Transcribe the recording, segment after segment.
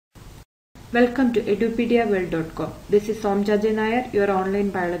Welcome to edupediaworld.com. This is Somjaja Nair, your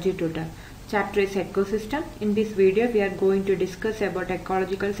online biology tutor. Chapter is Ecosystem. In this video, we are going to discuss about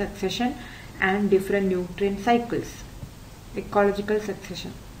ecological succession and different nutrient cycles. Ecological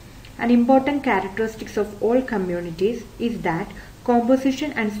succession. An important characteristic of all communities is that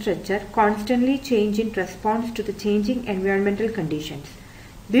composition and structure constantly change in response to the changing environmental conditions.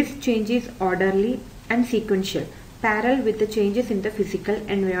 This change is orderly and sequential, parallel with the changes in the physical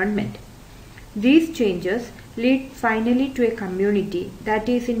environment. These changes lead finally to a community that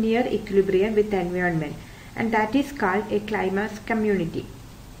is in near equilibrium with the environment, and that is called a climax community.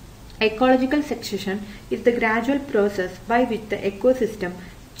 Ecological succession is the gradual process by which the ecosystem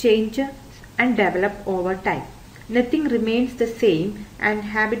changes and develops over time. Nothing remains the same and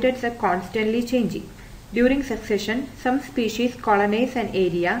habitats are constantly changing. During succession, some species colonize an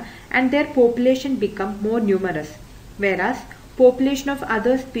area and their population become more numerous, whereas population of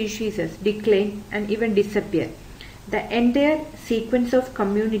other species decline and even disappear. The entire sequence of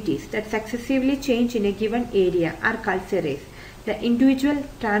communities that successively change in a given area are called seres. The individual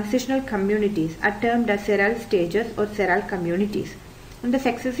transitional communities are termed as seral stages or seral communities. In the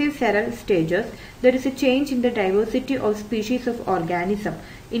successive seral stages, there is a change in the diversity of species of organism,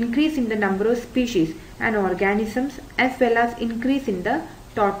 increase in the number of species and organisms, as well as increase in the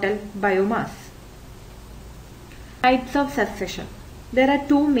total biomass. Types of succession. There are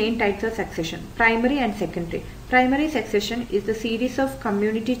two main types of succession, primary and secondary. Primary succession is the series of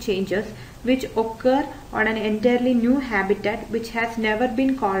community changes which occur on an entirely new habitat which has never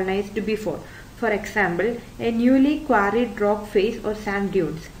been colonized before. For example, a newly quarried rock face or sand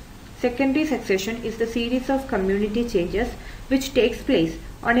dunes. Secondary succession is the series of community changes which takes place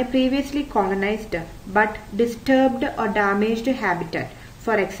on a previously colonized but disturbed or damaged habitat.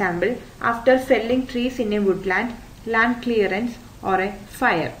 For example, after felling trees in a woodland, land clearance, or a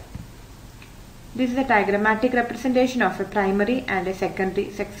fire. This is a diagrammatic representation of a primary and a secondary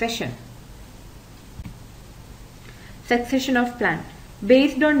succession. Succession of plant.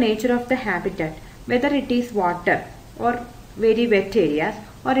 Based on nature of the habitat, whether it is water or very wet areas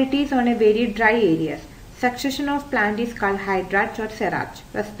or it is on a very dry areas, succession of plant is called Hydrarch or Xerarch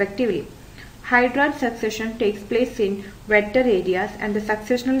respectively. Hydrarch succession takes place in wetter areas and the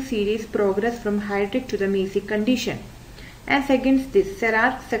successional series progress from hydric to the mesic condition. As against this,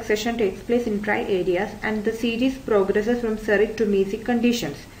 Xerarch succession takes place in dry areas and the series progresses from xeric to mesic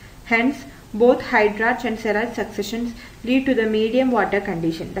conditions. Hence, both Hydrarch and Xerarch successions lead to the medium water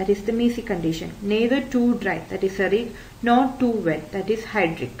condition, that is the mesic condition, neither too dry, that is xeric, nor too wet, that is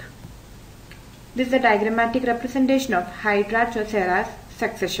hydric. This is the diagrammatic representation of Hydrarch or Xerarch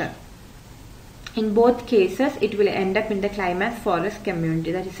succession. In both cases, it will end up in the climax forest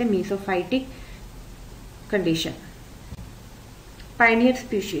community, that is a mesophytic condition. Pioneer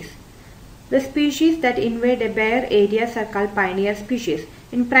species. The species that invade a bare areas are called pioneer species.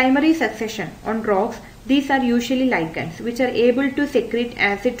 In primary succession on rocks, these are usually lichens, which are able to secrete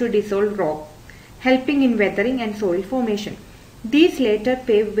acid to dissolve rock, helping in weathering and soil formation. These later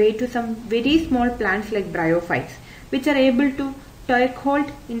pave way to some very small plants like bryophytes, which are able to take hold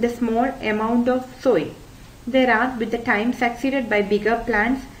in the small amount of soil. They are with the time succeeded by bigger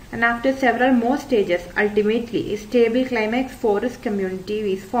plants, and after several more stages, ultimately a stable climax forest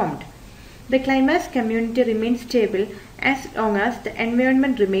community is formed. The climax community remains stable as long as the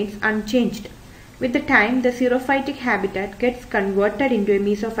environment remains unchanged. With the time, the xerophytic habitat gets converted into a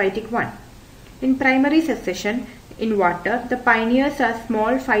mesophytic one. In primary succession, in water, the pioneers are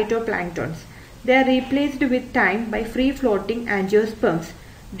small phytoplanktons. They are replaced with time by free-floating angiosperms,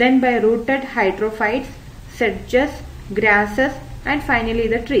 then by rooted hydrophytes, sedges, grasses, and finally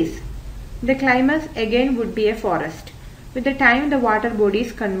the trees. The climax again would be a forest. With the time, the water body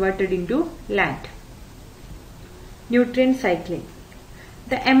is converted into land. Nutrient cycling.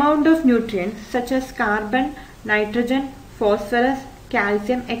 The amount of nutrients such as carbon, nitrogen, phosphorus,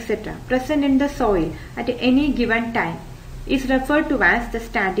 calcium, etc. present in the soil at any given time is referred to as the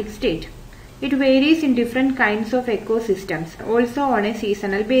static state. It varies in different kinds of ecosystems, also on a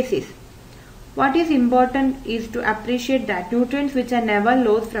seasonal basis. What is important is to appreciate that nutrients which are never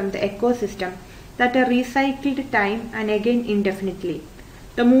lost from the ecosystem, that are recycled time and again indefinitely.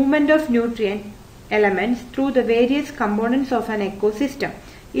 The movement of nutrient elements through the various components of an ecosystem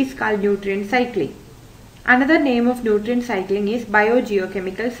is called nutrient cycling. Another name of nutrient cycling is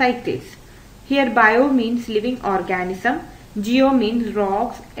biogeochemical cycles. Here bio means living organism, geo means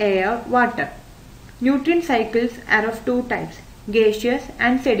rocks, air, water. Nutrient cycles are of two types, gaseous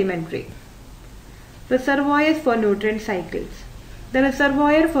and sedimentary. Reservoirs for nutrient cycles. The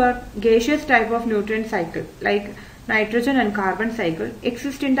reservoir for gaseous type of nutrient cycle like nitrogen and carbon cycle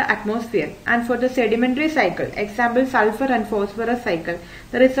exist in the atmosphere, and for the sedimentary cycle, example sulfur and phosphorus cycle,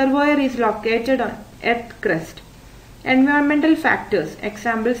 the reservoir is located on earth crust. Environmental factors,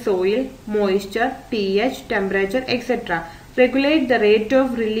 example soil, moisture, pH, temperature, etc., regulate the rate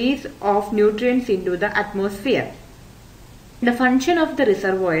of release of nutrients into the atmosphere. The function of the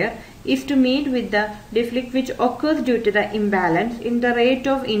reservoir is to meet with the deflect which occurs due to the imbalance in the rate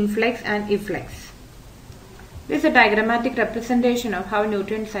of influx and efflux. This is a diagrammatic representation of how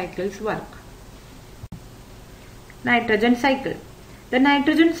nutrient cycles work. Nitrogen cycle. The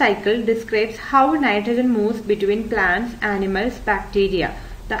nitrogen cycle describes how nitrogen moves between plants, animals, bacteria,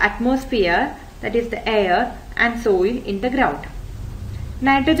 the atmosphere, that is the air, and soil in the ground.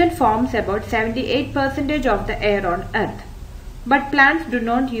 Nitrogen forms about 78% of the air on Earth. But plants do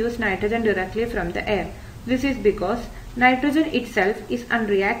not use nitrogen directly from the air. This is because nitrogen itself is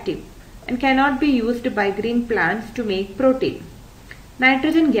unreactive and cannot be used by green plants to make protein.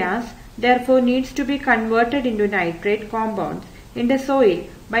 Nitrogen gas therefore needs to be converted into nitrate compounds in the soil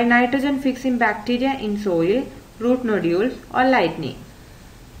by nitrogen fixing bacteria in soil, root nodules, or lightning.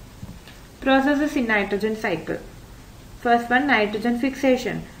 Processes in nitrogen cycle. First one, nitrogen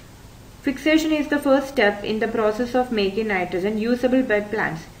fixation. Fixation is the first step in the process of making nitrogen usable by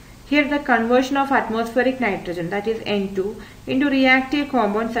plants. Here the conversion of atmospheric nitrogen, that is N2, into reactive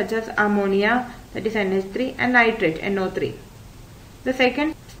compounds such as ammonia, that is NH3, and nitrate, NO3. The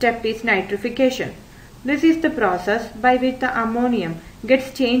second step is nitrification. This is the process by which the ammonium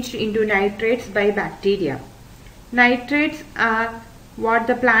gets changed into nitrates by bacteria. Nitrates are what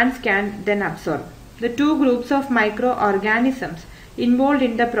the plants can then absorb. The two groups of micro-organisms involved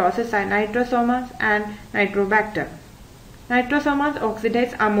in the process are Nitrosomas and Nitrobacter. Nitrosomas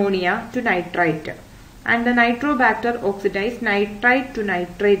oxidize ammonia to nitrite, and the Nitrobacter oxidize nitrite to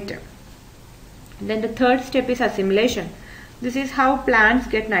nitrate. Then the third step is assimilation. This is how plants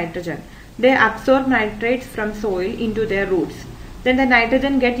get nitrogen. They absorb nitrates from soil into their roots. Then the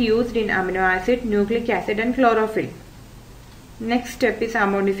nitrogen gets used in amino acid, nucleic acid, and chlorophyll. Next step is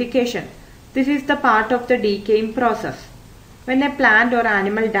ammonification. This is the part of the decaying process. When a plant or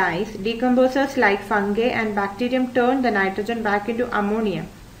animal dies, decomposers like fungi and bacterium turn the nitrogen back into ammonia,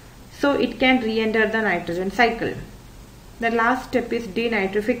 so it can re-enter the nitrogen cycle. The last step is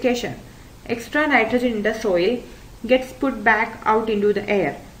denitrification. Extra nitrogen in the soil gets put back out into the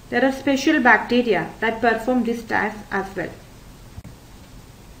air. There are special bacteria that perform this task as well.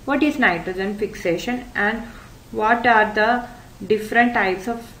 What is nitrogen fixation and what are the different types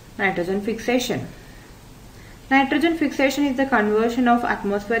of nitrogen fixation? Nitrogen fixation is the conversion of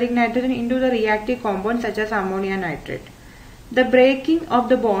atmospheric nitrogen into the reactive compounds such as ammonia and nitrate. The breaking of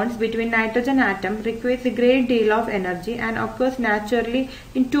the bonds between nitrogen atoms requires a great deal of energy and occurs naturally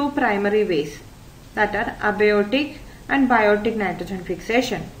in two primary ways, that are abiotic and biotic nitrogen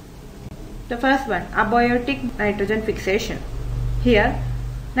fixation. The first one, abiotic nitrogen fixation. Here,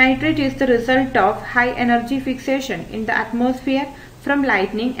 nitrate is the result of high energy fixation in the atmosphere from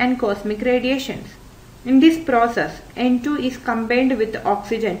lightning and cosmic radiations. In this process, N2 is combined with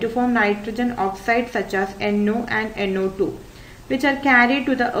oxygen to form nitrogen oxides such as NO and NO2, which are carried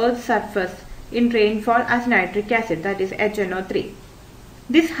to the Earth's surface in rainfall as nitric acid, that is HNO3.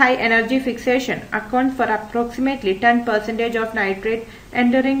 This high energy fixation accounts for approximately 10% of nitrate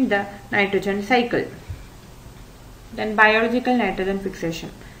entering the nitrogen cycle. Then biological nitrogen fixation.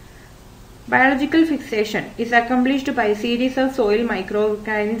 Biological fixation is accomplished by a series of soil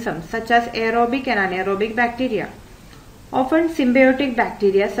microorganisms such as aerobic and anaerobic bacteria. Often symbiotic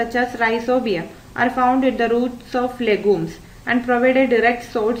bacteria such as rhizobia are found at the roots of legumes and provide a direct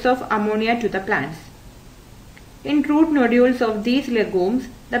source of ammonia to the plants. In root nodules of these legumes,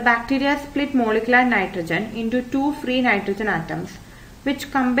 the bacteria split molecular nitrogen into two free nitrogen atoms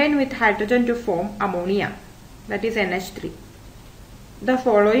which combine with hydrogen to form ammonia, that is NH3. The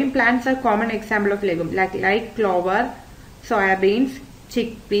following plants are common examples of legumes like clover, soybeans,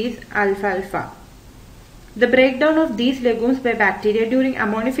 chickpeas, alfalfa. The breakdown of these legumes by bacteria during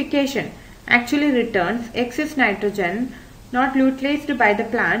ammonification actually returns excess nitrogen not utilized by the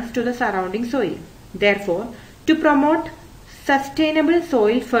plants to the surrounding soil. Therefore, to promote sustainable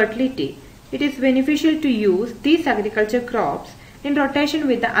soil fertility, it is beneficial to use these agriculture crops in rotation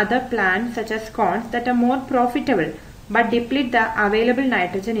with the other plants such as corns that are more profitable but deplete the available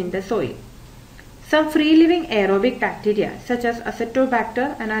nitrogen in the soil. Some free-living aerobic bacteria such as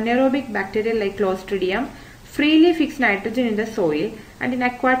acetobacter and anaerobic bacteria like Clostridium freely fix nitrogen in the soil and in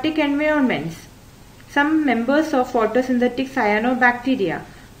aquatic environments. Some members of photosynthetic cyanobacteria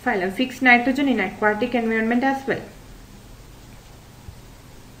phylum fix nitrogen in aquatic environment as well.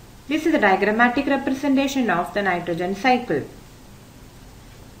 This is a diagrammatic representation of the nitrogen cycle.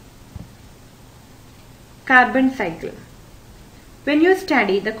 Carbon cycle. When you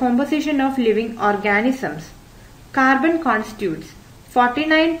study the composition of living organisms, carbon constitutes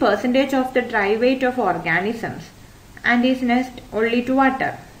 49% of the dry weight of organisms and is next only to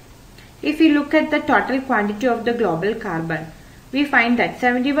water. If we look at the total quantity of the global carbon, we find that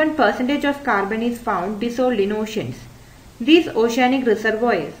 71% of carbon is found dissolved in oceans. These oceanic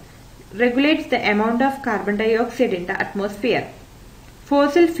reservoirs regulates the amount of carbon dioxide in the atmosphere.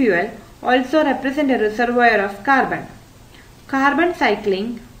 Fossil fuel also represent a reservoir of carbon. Carbon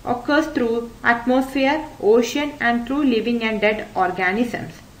cycling occurs through atmosphere, ocean and through living and dead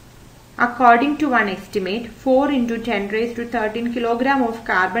organisms. According to one estimate, 4 into 10 raised to 13 kg of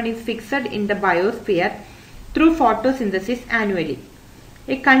carbon is fixed in the biosphere through photosynthesis annually.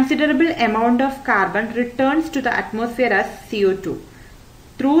 A considerable amount of carbon returns to the atmosphere as CO2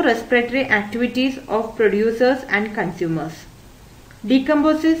 through respiratory activities of producers and consumers.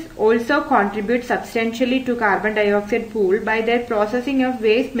 Decomposers also contribute substantially to carbon dioxide pool by their processing of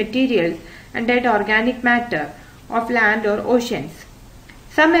waste materials and dead organic matter of land or oceans.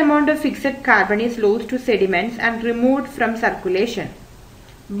 Some amount of fixed carbon is lost to sediments and removed from circulation.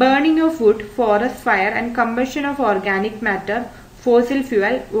 Burning of wood, forest fire and combustion of organic matter, fossil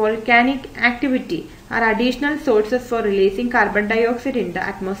fuel, volcanic activity are additional sources for releasing carbon dioxide in the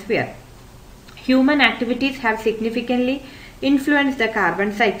atmosphere. Human activities have significantly influenced the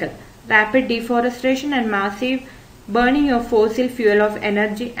carbon cycle. Rapid deforestation and massive burning of fossil fuel of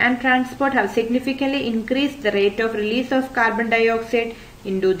energy and transport have significantly increased the rate of release of carbon dioxide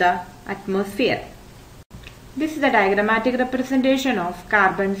into the atmosphere. This is the diagrammatic representation of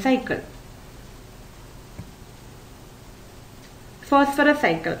carbon cycle. Phosphorus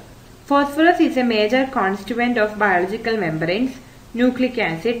cycle. Phosphorus is a major constituent of biological membranes, nucleic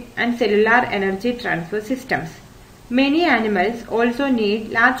acid and cellular energy transfer systems. Many animals also need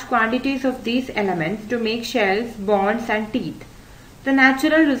large quantities of these elements to make shells, bones and teeth. The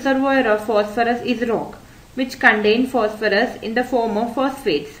natural reservoir of phosphorus is rock, which contain phosphorus in the form of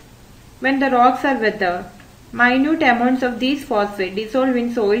phosphates. When the rocks are weathered, minute amounts of these phosphates dissolve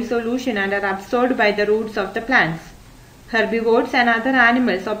in soil solution and are absorbed by the roots of the plants. Herbivores and other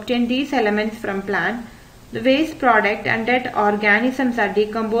animals obtain these elements from plants. The waste product and dead organisms are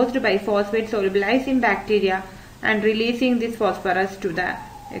decomposed by phosphate-solubilising bacteria and releasing this phosphorus to the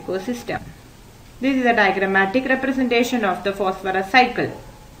ecosystem. This is a diagrammatic representation of the phosphorus cycle.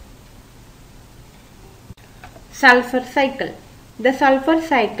 Sulfur cycle. The sulfur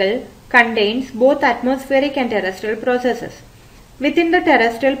cycle contains both atmospheric and terrestrial processes. Within the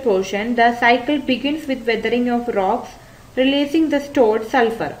terrestrial portion, the cycle begins with weathering of rocks, releasing the stored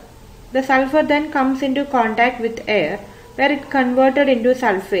sulfur. The sulfur then comes into contact with air, where it is converted into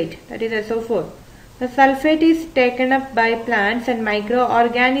sulfate, that is SO4. The sulfate is taken up by plants and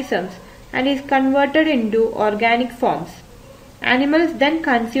microorganisms and is converted into organic forms. Animals then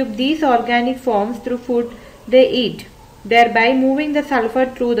consume these organic forms through food they eat, thereby moving the sulfur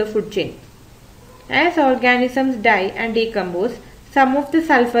through the food chain. As organisms die and decompose, some of the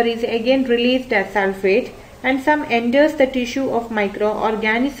sulfur is again released as sulfate and some enters the tissue of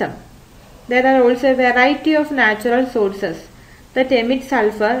microorganism. There are also a variety of natural sources that emit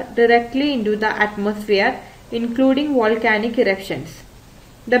sulfur directly into the atmosphere, including volcanic eruptions,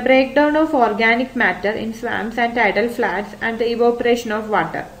 the breakdown of organic matter in swamps and tidal floods, and the evaporation of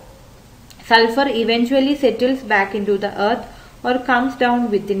water. Sulfur eventually settles back into the earth or comes down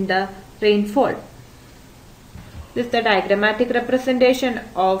within the rainfall. This is the diagrammatic representation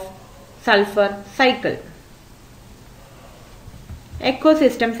of sulfur cycle.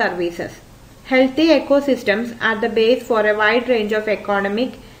 Ecosystem services. Healthy ecosystems are the base for a wide range of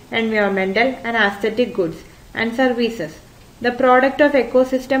economic, environmental and aesthetic goods and services. The product of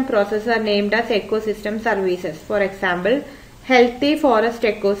ecosystem processes are named as ecosystem services. For example, healthy forest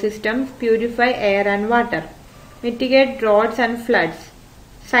ecosystems purify air and water, mitigate droughts and floods,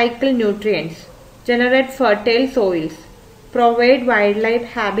 cycle nutrients, generate fertile soils, provide wildlife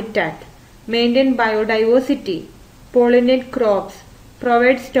habitat, maintain biodiversity, pollinate crops,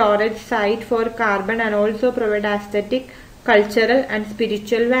 provide storage site for carbon and also provide aesthetic, cultural and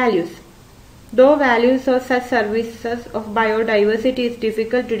spiritual values. Though values of such services of biodiversity is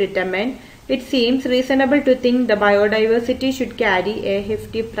difficult to determine, it seems reasonable to think the biodiversity should carry a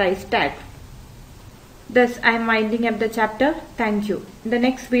hefty price tag. Thus, I am winding up the chapter. Thank you. In the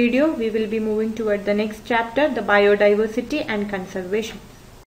next video, we will be moving toward the next chapter, the biodiversity and conservation.